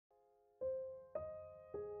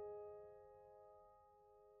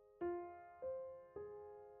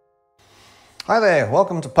Hi there,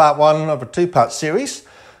 welcome to part one of a two-part series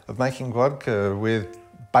of making vodka with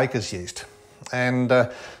Bakers Yeast. And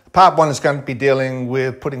part one is going to be dealing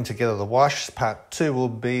with putting together the wash. Part two will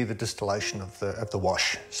be the distillation of the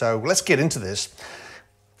wash. So let's get into this.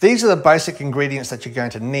 These are the basic ingredients that you're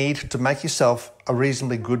going to need to make yourself a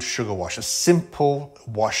reasonably good sugar wash, a simple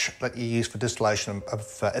wash that you use for distillation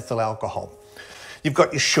of ethyl alcohol. You've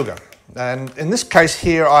got your sugar, and in this case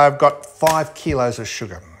here I've got 5 kilos of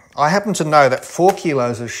sugar. I happen to know that 4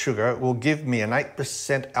 kilos of sugar will give me an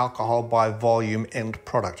 8% alcohol by volume end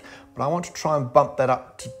product, but I want to try and bump that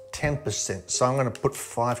up to 10%, so I'm going to put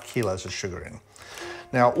 5 kilos of sugar in.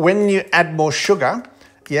 Now, when you add more sugar,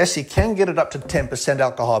 yes, you can get it up to 10%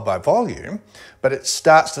 alcohol by volume, but it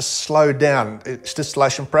starts to slow down. Its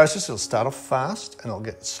distillation process, it'll start off fast and it'll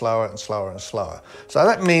get slower and slower and slower. So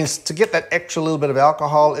that means to get that extra little bit of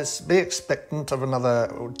alcohol, be expectant of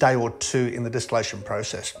another day or two in the distillation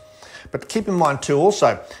process. But keep in mind too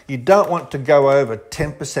also, you don't want to go over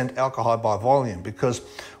 10% alcohol by volume, because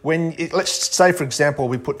let's say for example,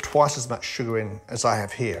 we put twice as much sugar in as I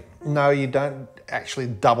have here. No, you don't actually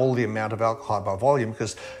double the amount of alcohol by volume,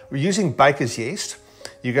 because we're using Bakers yeast.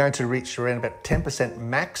 You're going to reach around about 10%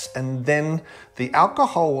 max, and then the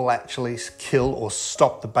alcohol will actually kill or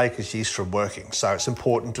stop the Bakers yeast from working. So it's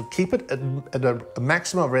important to keep it at a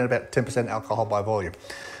maximum of around about 10% alcohol by volume.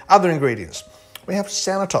 Other ingredients. We have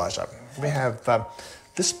sanitizer. We have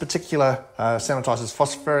this particular sanitizer is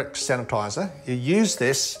phosphoric sanitizer. You use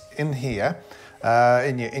this in here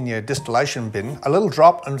in your distillation bin, a little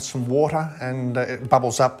drop and some water, and it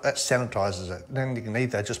bubbles up. That sanitizes it. Then you can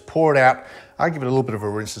either just pour it out. I give it a little bit of a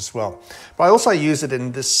rinse as well. But I also use it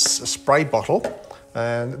in this spray bottle in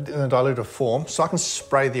a diluted form, so I can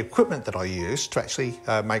spray the equipment that I use to actually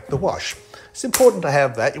make the wash. It's important to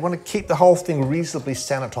have that. You want to keep the whole thing reasonably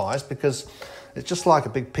sanitized, because it's just like a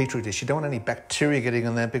big petri dish. You don't want any bacteria getting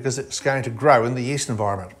in there, because it's going to grow in the yeast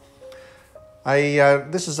environment.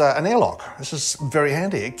 This is an airlock. This is very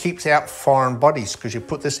handy. It keeps out foreign bodies, because you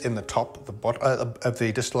put this in the top of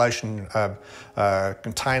the distillation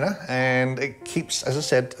container, and it keeps, as I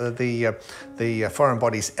said, the foreign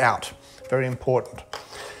bodies out. Very important.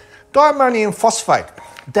 Diammonium phosphate,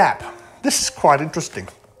 DAP. This is quite interesting.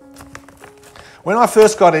 When I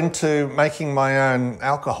first got into making my own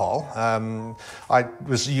alcohol, I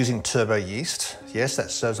was using turbo yeast. Yes, that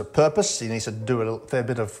serves a purpose. You need to do a fair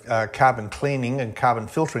bit of carbon cleaning and carbon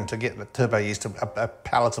filtering to get the turbo yeast to a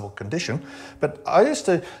palatable condition. But I used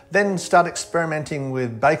to then start experimenting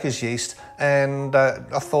with Bakers yeast, and I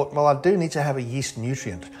thought, well, I do need to have a yeast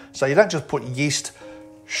nutrient. So you don't just put yeast,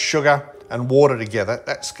 sugar and water together.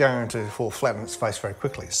 That's going to fall flat on its face very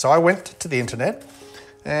quickly. So I went to the internet,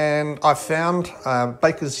 and I found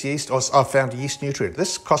Bakers yeast, or I found yeast nutrient.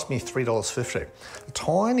 This cost me $3.50. A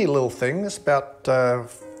tiny little thing. It's about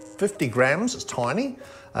 50 grams. It's tiny,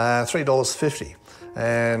 $3.50.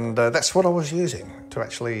 And that's what I was using to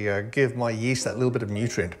actually give my yeast that little bit of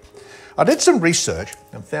nutrient. I did some research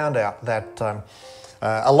and found out that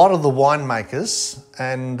a lot of the winemakers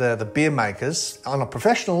and the beer makers, on a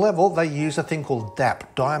professional level, they use a thing called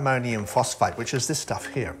DAP, diammonium phosphate, which is this stuff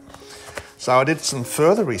here. So I did some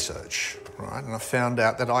further research, right, and I found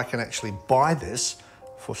out that I can actually buy this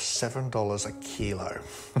for $7 a kilo.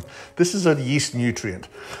 This is a yeast nutrient.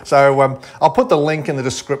 So I'll put the link in the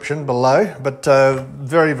description below, but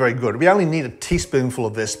very, very good. We only need a teaspoonful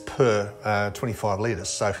of this per 25 litres,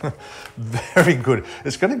 so very good.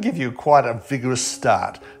 It's going to give you quite a vigorous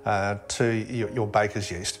start to your Bakers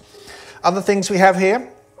yeast. Other things we have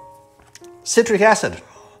here, citric acid.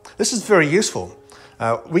 This is very useful.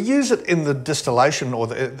 We use it in the distillation,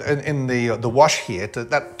 or in the wash here,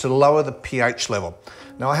 to lower the pH level.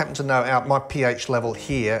 Now I happen to know my pH level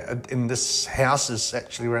here in this house is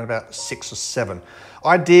actually around about 6 or 7.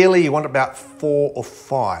 Ideally you want about 4 or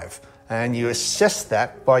 5, and you assess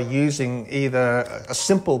that by using either a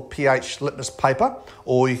simple pH litmus paper,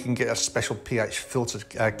 or you can get a special pH filter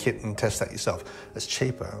kit and test that yourself. It's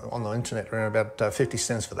cheaper on the internet, around about 50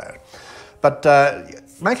 cents for that. But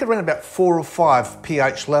make it around about 4 or 5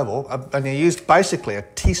 pH level, and you use basically a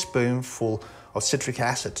teaspoonful of citric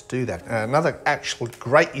acid to do that. Another actual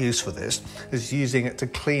great use for this is using it to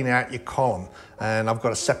clean out your column, and I've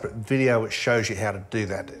got a separate video which shows you how to do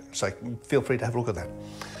that, so feel free to have a look at that.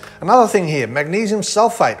 Another thing here, magnesium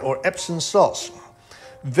sulfate or Epsom salts.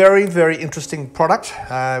 Very, very interesting product.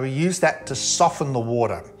 We use that to soften the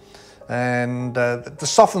water. And to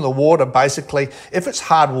soften the water, basically, if it's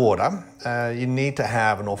hard water, you need to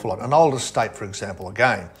have an awful lot. An old estate, for example,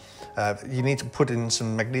 again, you need to put in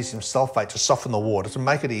some magnesium sulfate to soften the water, to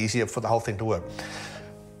make it easier for the whole thing to work.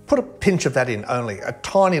 put a pinch of that in only, a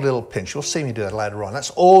tiny little pinch. You'll see me do that later on. That's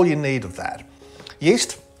all you need of that.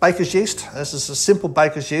 Yeast, Bakers Yeast. This is a simple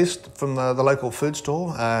Bakers Yeast from the local food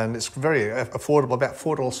store, and it's very affordable, about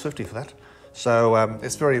 $4.50 for that. So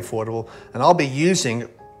it's very affordable, and I'll be using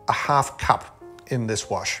a half cup in this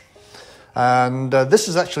wash. And this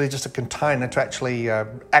is actually just a container to actually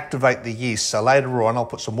activate the yeast. So later on, I'll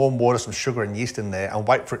put some warm water, some sugar and yeast in there and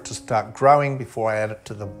wait for it to start growing before I add it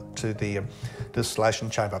to the distillation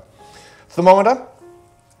chamber. Thermometer,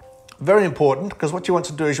 very important, because what you want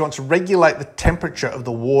to do is you want to regulate the temperature of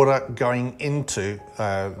the water going into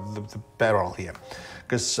the barrel here.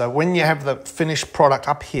 Because when you have the finished product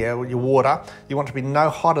up here with your water, you want to be no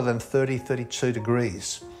hotter than 32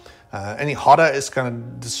 degrees. Any hotter, it's going to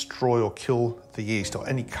destroy or kill the yeast, or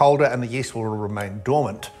any colder and the yeast will remain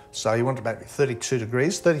dormant. So you want it about 32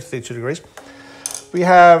 degrees. We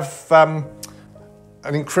have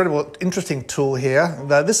an incredible, interesting tool here.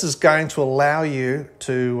 This is going to allow you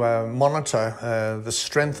to monitor the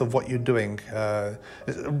strength of what you're doing.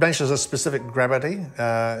 It measures a specific gravity.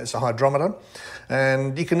 It's a hydrometer.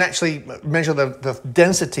 And you can actually measure the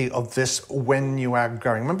density of this when you are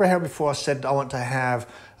growing. Remember how before I said I want to have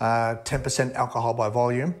 10% alcohol by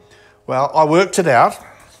volume? Well, I worked it out.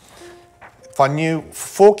 If I knew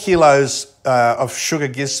 4 kilos of sugar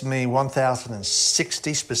gives me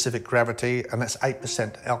 1,060 specific gravity, and that's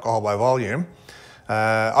 8% alcohol by volume.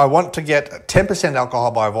 I want to get 10%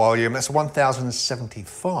 alcohol by volume, that's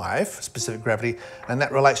 1,075 specific gravity, and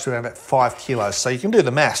that relates to around about 5 kilos. So you can do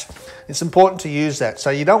the math. It's important to use that. So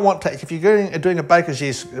you don't want to, if you're doing a Bakers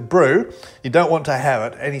Yeast brew, you don't want to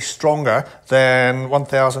have it any stronger than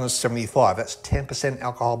 1,075. That's 10%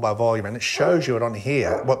 alcohol by volume, and it shows you it on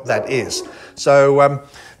here, what that is. So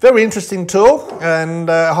very interesting tool, and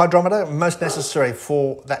hydrometer, most necessary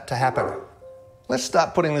for that to happen. Let's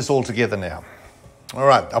start putting this all together now. All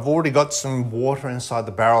right, I've already got some water inside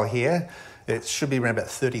the barrel here. It should be around about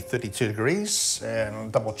 32 degrees,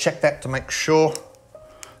 and double check that to make sure.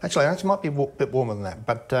 Actually, it might be a bit warmer than that,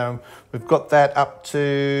 but we've got that up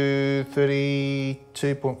to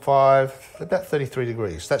 32.5, about 33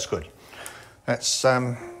 degrees. That's good. That's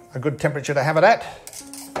a good temperature to have it at.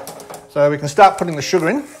 So we can start putting the sugar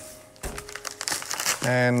in,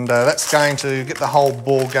 and that's going to get the whole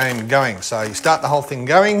ball game going. So you start the whole thing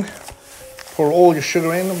going. Pour all your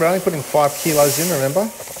sugar in. We're only putting 5 kilos in, remember.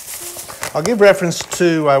 I'll give reference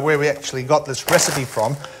to where we actually got this recipe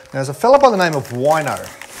from. Now, there's a fellow by the name of Wino.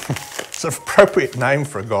 It's an appropriate name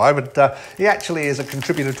for a guy, but he actually is a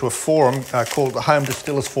contributor to a forum called the Home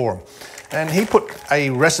Distillers Forum. And he put a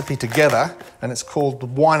recipe together, and it's called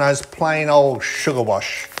Wino's Plain Old Sugar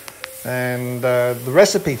Wash. And the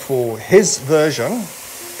recipe for his version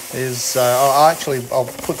is, I'll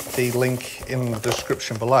put the link in the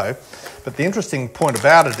description below. But the interesting point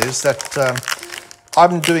about it is that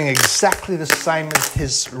I'm doing exactly the same as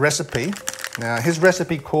his recipe. Now, his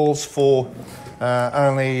recipe calls for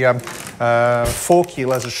only 4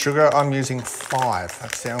 kilos of sugar. I'm using 5.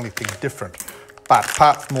 That's the only thing different. But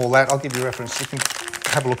apart from all that, I'll give you a reference. You can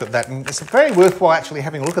have a look at that. And it's very worthwhile actually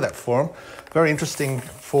having a look at that forum. Very interesting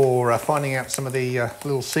for finding out some of the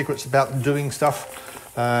little secrets about doing stuff.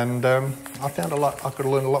 And I found a lot. I could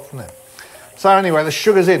have learned a lot from that. So anyway, the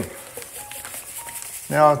sugar's in.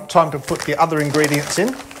 Now, time to put the other ingredients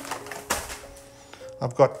in.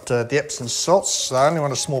 I've got the Epsom Salts. I only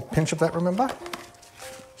want a small pinch of that, remember?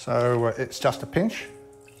 So it's just a pinch.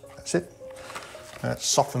 That's it. That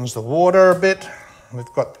softens the water a bit.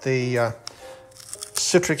 We've got the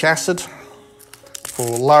Citric Acid for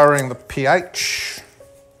lowering the pH.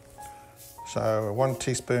 So 1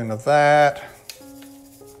 teaspoon of that.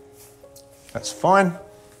 That's fine.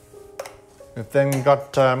 We've then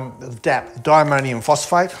got the DAP, diammonium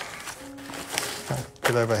phosphate.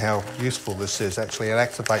 Get over how useful this is. Actually, it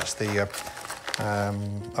activates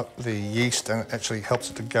the yeast, and it actually helps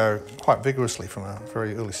it to go quite vigorously from a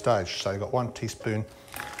very early stage. So you've got 1 teaspoon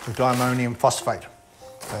of diammonium phosphate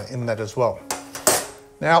in that as well.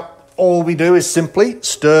 Now, all we do is simply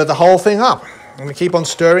stir the whole thing up, and we keep on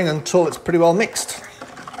stirring until it's pretty well mixed.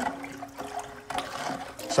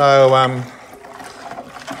 So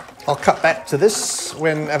I'll cut back to this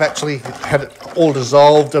when I've actually had it all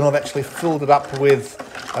dissolved and I've actually filled it up with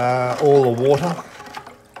all the water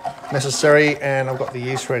necessary, and I've got the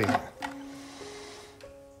yeast ready.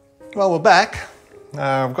 Well, we're back.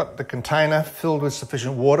 I've got the container filled with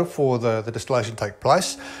sufficient water for the distillation to take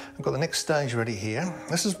place. I've got the next stage ready here.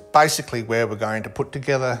 This is basically where we're going to put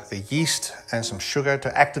together the yeast and some sugar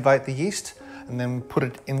to activate the yeast, and then put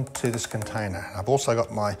it into this container. I've also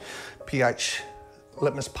got my pH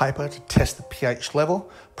litmus paper to test the pH level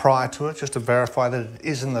prior to it, just to verify that it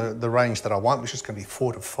is in the range that I want, which is going to be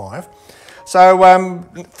 4 to 5. So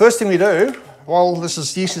first thing we do, while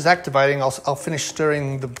yeast is activating, I'll finish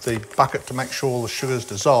stirring the bucket to make sure all the sugar is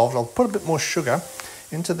dissolved. I'll put a bit more sugar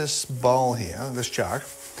into this bowl here, this jug.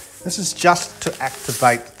 This is just to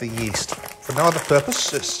activate the yeast. For no other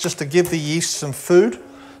purpose, it's just to give the yeast some food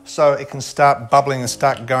so it can start bubbling and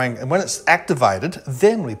start going. And when it's activated,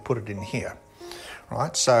 then we put it in here.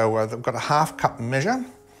 Right, so I've got a ½ cup measure.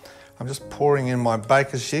 I'm just pouring in my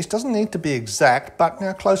baker's yeast. Doesn't need to be exact, but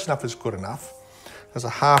close enough is good enough. There's a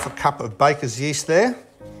 ½ cup of baker's yeast there.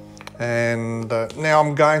 And now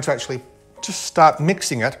I'm going to actually just start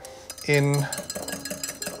mixing it in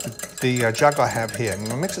the jug I have here.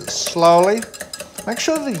 And mix it slowly. Make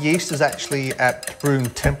sure the yeast is actually at room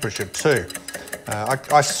temperature too.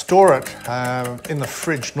 I store it in the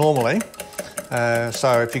fridge normally.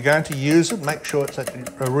 So if you're going to use it, make sure it's at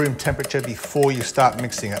a room temperature before you start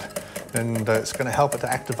mixing it. And it's going to help it to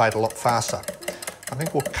activate a lot faster. I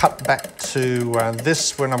think we'll cut back to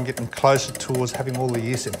this when I'm getting closer towards having all the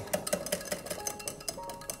yeast in.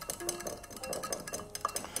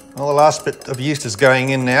 Well, the last bit of yeast is going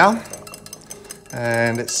in now,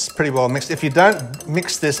 and it's pretty well mixed. If you don't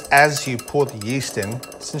mix this as you pour the yeast in,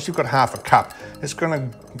 since you've got ½ cup, it's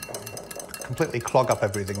going to completely clog up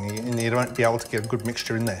everything and you won't be able to get a good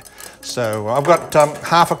mixture in there. So I've got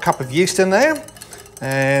 ½ cup of yeast in there,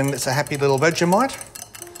 and it's a happy little Vegemite.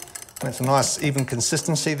 And it's a nice even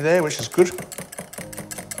consistency there, which is good.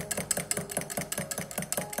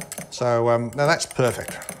 So now that's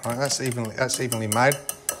perfect. Right, that's evenly made.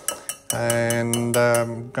 And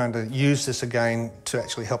I'm going to use this again to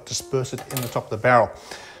actually help disperse it in the top of the barrel.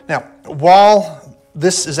 Now, while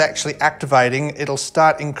this is actually activating, it'll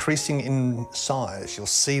start increasing in size. You'll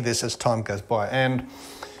see this as time goes by. And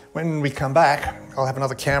when we come back, I'll have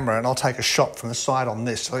another camera and I'll take a shot from the side on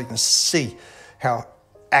this so you can see how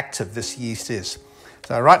active this yeast is.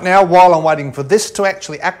 So right now, while I'm waiting for this to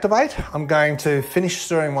actually activate, I'm going to finish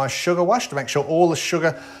stirring my sugar wash to make sure all the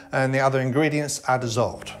sugar and the other ingredients are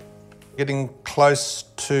dissolved. Getting close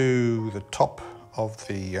to the top of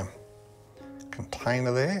the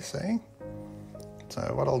container there, see? So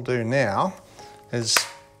what I'll do now is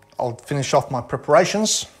I'll finish off my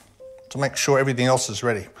preparations to make sure everything else is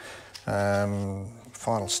ready.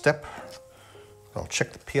 Final step, I'll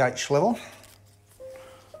check the pH level.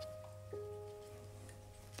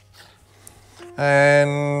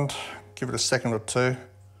 And give it a second or two.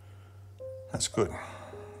 That's good.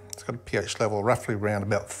 It's got a pH level roughly around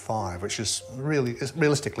about 5, which is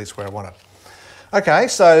realistically is where I want it. Okay,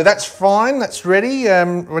 so that's fine, that's ready.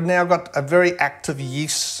 We've now got a very active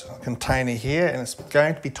yeast container here, and it's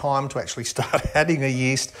going to be time to actually start adding a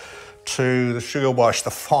yeast to the sugar wash,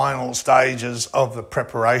 the final stages of the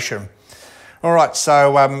preparation. All right,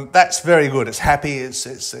 so that's very good. It's happy,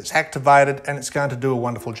 it's activated, and it's going to do a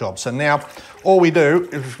wonderful job. So now all we do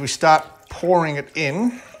is we start pouring it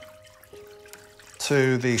in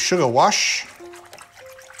to the sugar wash.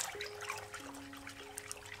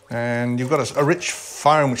 And you've got a rich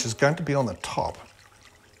foam which is going to be on the top.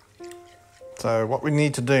 So what we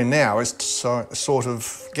need to do now is to sort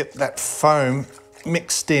of get that foam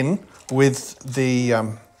mixed in with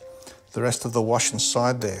the rest of the wash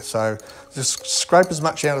inside there. So just scrape as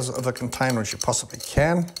much out of the container as you possibly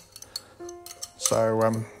can.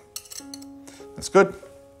 So that's good.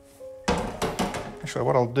 Actually,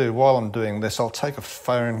 what I'll do while I'm doing this, I'll take a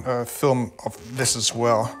film of this as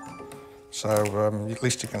well. So at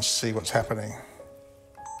least you can see what's happening.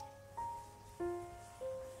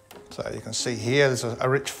 So you can see here there's a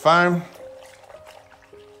rich foam.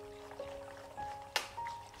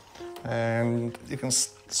 And you can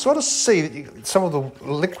sort of see some of the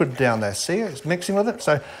liquid down there. See, it's mixing with it.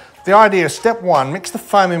 So the idea is step 1, mix the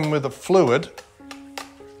foam in with the fluid.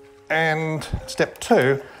 And step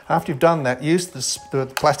 2, after you've done that, use the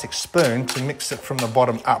plastic spoon to mix it from the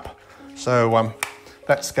bottom up. So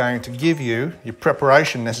that's going to give you your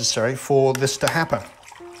preparation necessary for this to happen.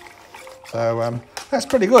 So that's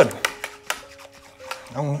pretty good.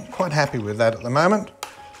 I'm quite happy with that at the moment.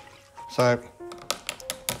 So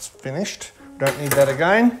that's finished. Don't need that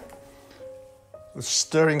again. With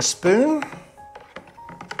stirring spoon,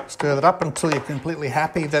 stir that up until you're completely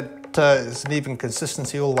happy that it's an even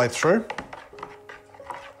consistency all the way through.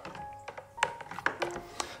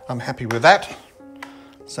 I'm happy with that.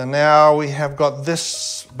 So now we have got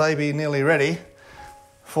this baby nearly ready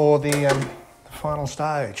for the final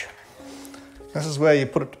stage. This is where you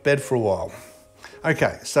put it to bed for a while.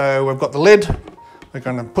 Okay, so we've got the lid. We're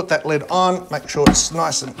going to put that lid on, make sure it's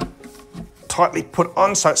nice and tightly put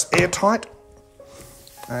on so it's airtight.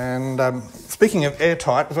 And speaking of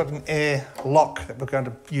airtight, we've got an air lock that we're going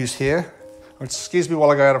to use here. Excuse me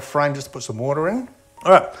while I go out of frame just to put some water in.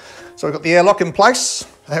 All right, so we've got the air lock in place.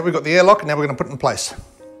 We've got the air lock, and now we're going to put it in place.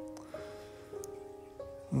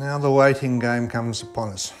 Now the waiting game comes upon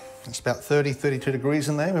us. It's about 30, 32 degrees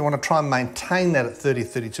in there. We want to try and maintain that at 30,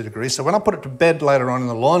 32 degrees. So when I put it to bed later on in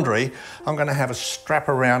the laundry, I'm going to have a strap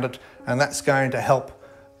around it, and that's going to help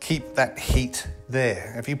keep that heat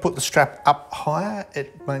there. If you put the strap up higher,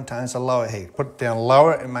 it maintains a lower heat. Put it down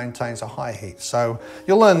lower, it maintains a high heat. So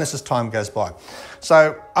you'll learn this as time goes by.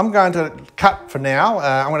 So I'm going to cut for now.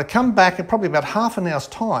 I'm going to come back in probably about half an hour's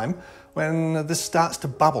time when this starts to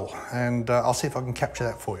bubble, and I'll see if I can capture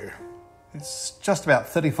that for you. It's just about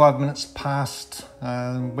 35 minutes past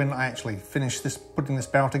when I actually finished putting this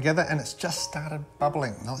barrel together, and it's just started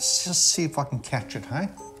bubbling. Now let's just see if I can catch it, hey?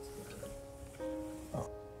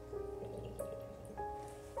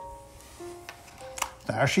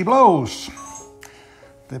 There she blows.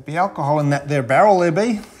 There'd be alcohol in that there barrel, there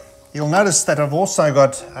be. You'll notice that I've also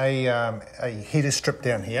got a heater strip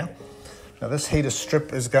down here. Now this heater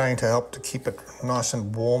strip is going to help to keep it nice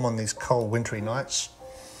and warm on these cold wintry nights.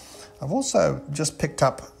 I've also just picked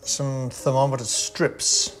up some thermometer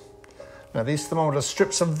strips. Now these thermometer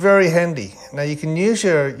strips are very handy. Now you can use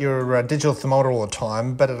your digital thermometer all the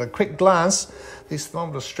time, but at a quick glance, these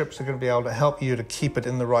thermometer strips are going to be able to help you to keep it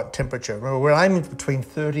in the right temperature. Remember, we're aiming between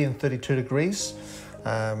 30 and 32 degrees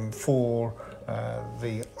for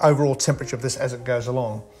the overall temperature of this as it goes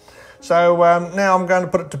along. So now I'm going to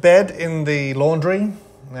put it to bed in the laundry,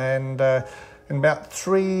 and in about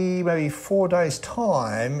 3, maybe 4 days'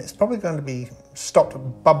 time, it's probably going to be stopped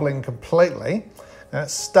bubbling completely. Now it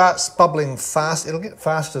starts bubbling fast. It'll get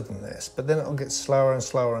faster than this, but then it'll get slower and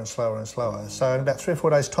slower and slower and slower. So in about 3 or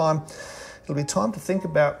 4 days' time, it'll be time to think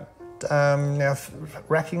about now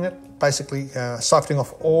racking it, basically siphoning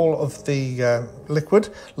off all of the liquid,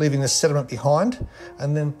 leaving the sediment behind,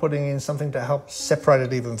 and then putting in something to help separate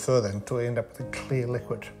it even further until we end up with a clear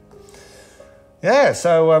liquid. Yeah,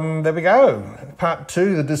 so there we go. Part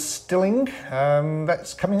 2, the distilling,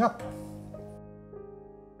 that's coming up.